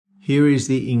Here is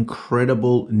the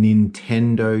incredible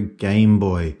Nintendo Game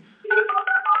Boy.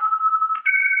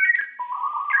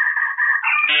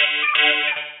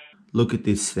 Look at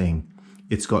this thing.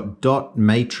 It's got dot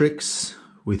matrix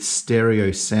with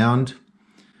stereo sound.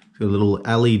 It's got a little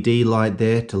LED light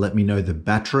there to let me know the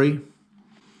battery.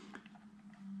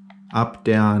 Up,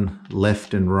 down,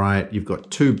 left and right. You've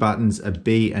got two buttons, a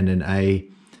B and an A,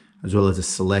 as well as a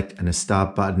select and a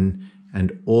start button,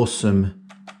 and awesome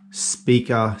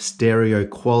speaker stereo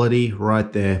quality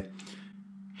right there.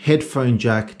 Headphone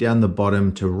jack down the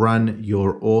bottom to run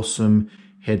your awesome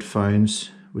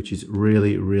headphones, which is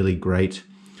really, really great.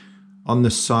 On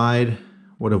the side,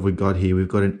 what have we got here? We've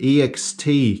got an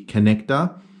EXT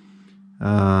connector.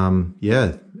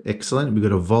 Yeah, excellent. We've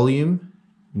got a volume.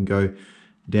 You can go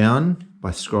down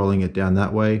by scrolling it down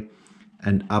that way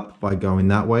and up by going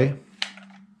that way.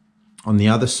 On the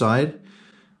other side,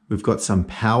 we've got some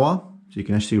power. So you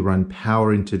can actually run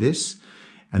power into this.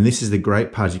 And this is the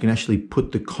great part. You can actually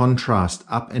put the contrast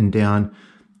up and down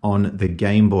on the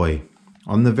Game Boy.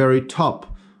 On the very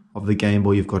top of the Game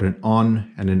Boy, you've got an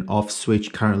on and an off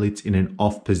switch. Currently it's in an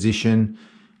off position.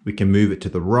 We can move it to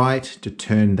the right to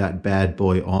turn that bad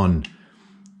boy on.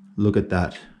 Look at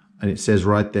that. And it says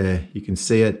right there, you can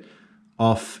see it,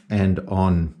 off and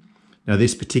on. Now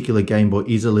this particular Game Boy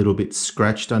is a little bit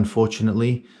scratched,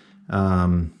 unfortunately.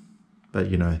 But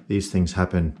you know, these things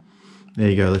happen. There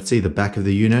you go, let's see the back of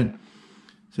the unit.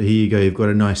 So here you go, you've got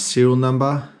a nice serial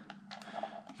number.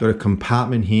 You've got a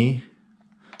compartment here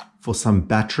for some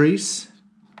batteries.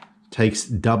 Takes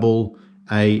double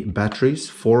A batteries,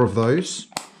 4 of those.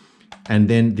 And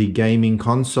then the gaming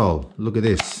console. Look at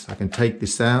this, I can take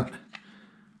this out.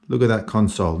 Look at that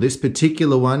console. This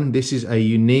particular one, this is a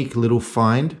unique little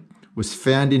find. Was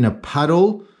found in a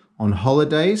puddle on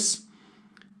holidays.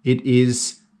 It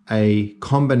is a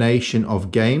combination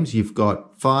of games. You've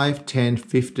got 5, 10,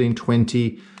 15,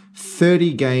 20,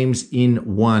 30 games in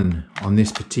one on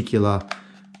this particular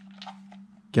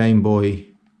Game Boy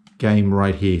game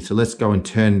right here. So let's go and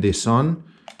turn this on.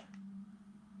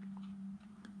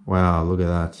 Wow, look at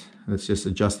that. Let's just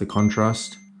adjust the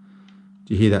contrast.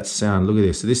 Do you hear that sound? Look at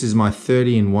this. So this is my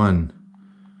 30 in one.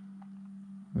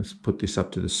 Let's put this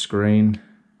up to the screen.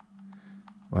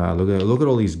 Wow, look at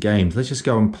all these games. Let's just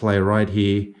go and play right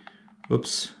here.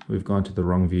 Oops, we've gone to the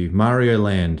wrong view. Mario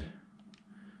Land.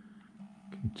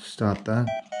 Start that.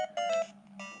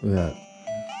 Look at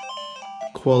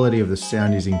that. Quality of the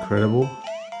sound is incredible.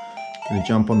 Gonna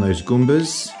jump on those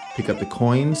Goombas, pick up the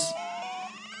coins.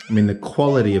 I mean, the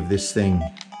quality of this thing.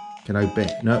 Can I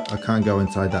bet? No, I can't go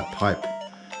inside that pipe.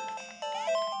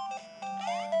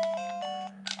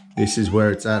 This is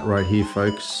where it's at right here,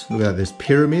 folks. Look at that, there's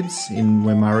pyramids in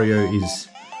where Mario is.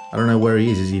 I don't know where he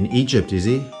is. Is he in Egypt, is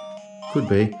he? Could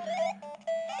be.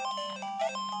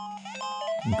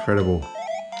 Incredible.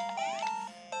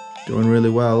 Doing really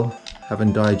well.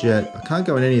 Haven't died yet. I can't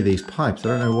go in any of these pipes. I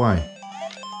don't know why.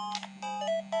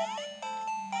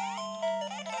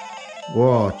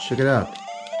 Whoa, check it out.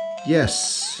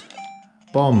 Yes.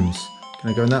 Bombs.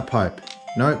 Can I go in that pipe?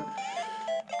 Nope.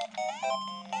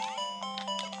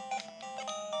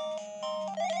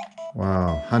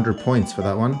 Wow, 100 points for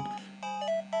that one.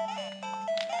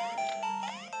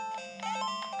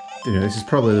 You know, this is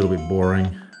probably a little bit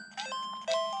boring,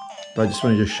 but I just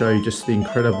wanted to show you just the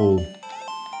incredible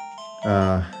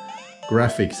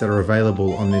graphics that are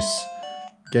available on this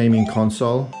gaming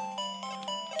console.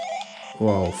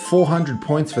 Wow, 400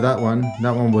 points for that one.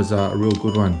 That one was a real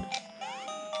good one.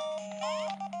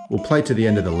 We'll play to the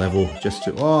end of the level just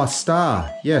to... Oh,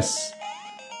 star! Yes!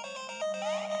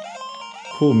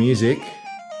 Cool music.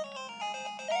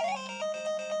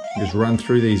 Just run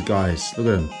through these guys. Look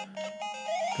at them.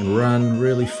 Can run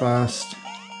really fast.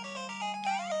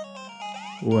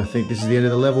 Oh, I think this is the end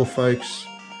of the level, folks.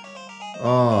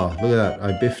 Oh, look at that.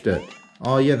 I biffed it.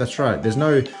 Oh yeah, that's right. There's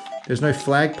no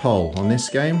flagpole on this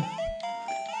game.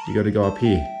 You got to go up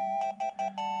here.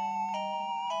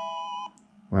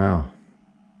 Wow.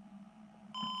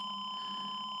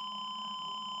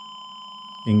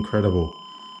 Incredible.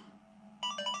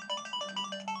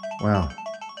 Wow.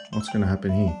 What's going to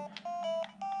happen here?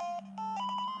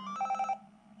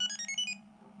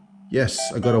 Yes,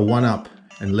 I got a 1-up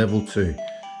and level 2.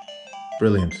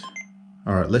 Brilliant.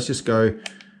 All right, let's just go.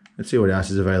 Let's see what else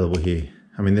is available here.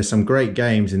 I mean, there's some great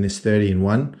games in this 30 in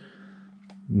 1.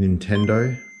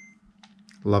 Nintendo.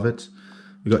 Love it.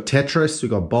 We've got Tetris,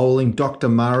 we've got bowling, Dr.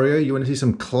 Mario. You want to see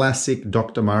some classic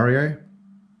Dr. Mario?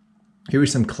 Here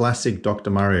is some classic Dr.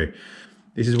 Mario.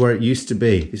 This is where it used to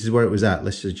be. This is where it was at.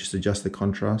 Let's just adjust the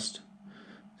contrast.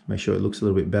 Make sure it looks a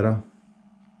little bit better.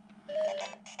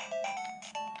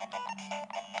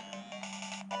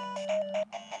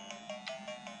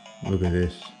 Look at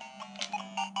this.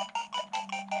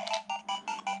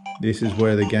 This is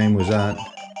where the game was at.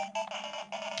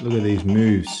 Look at these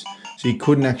moves. So you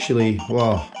couldn't actually,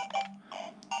 wow.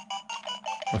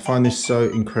 I find this so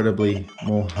incredibly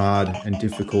more hard and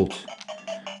difficult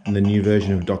in the new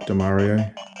version of Dr. Mario.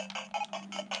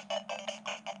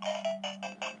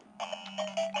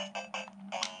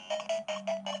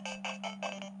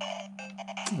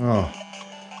 Oh.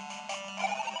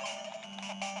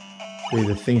 See,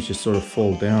 the things just sort of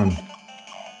fall down.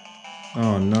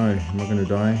 Oh no, am I going to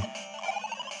die?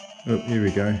 Oh, here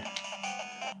we go.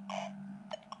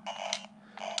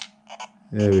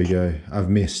 There we go. I've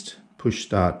missed. Push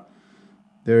start.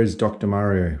 There is Dr.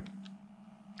 Mario.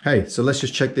 Hey, so let's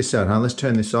just check this out, huh? Let's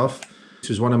turn this off. This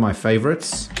was one of my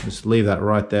favorites. Just leave that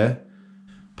right there.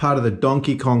 Part of the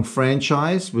Donkey Kong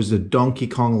franchise was the Donkey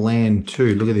Kong Land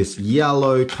 2. Look at this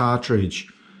yellow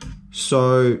cartridge.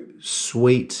 So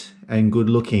sweet and good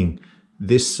looking.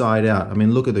 This side out. I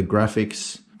mean, look at the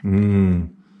graphics.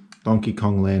 Donkey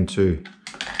Kong Land 2.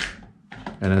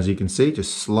 And as you can see,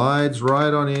 just slides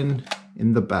right on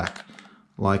in the back,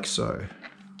 like so.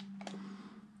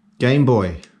 Game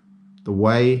Boy, the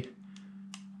way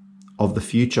of the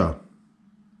future.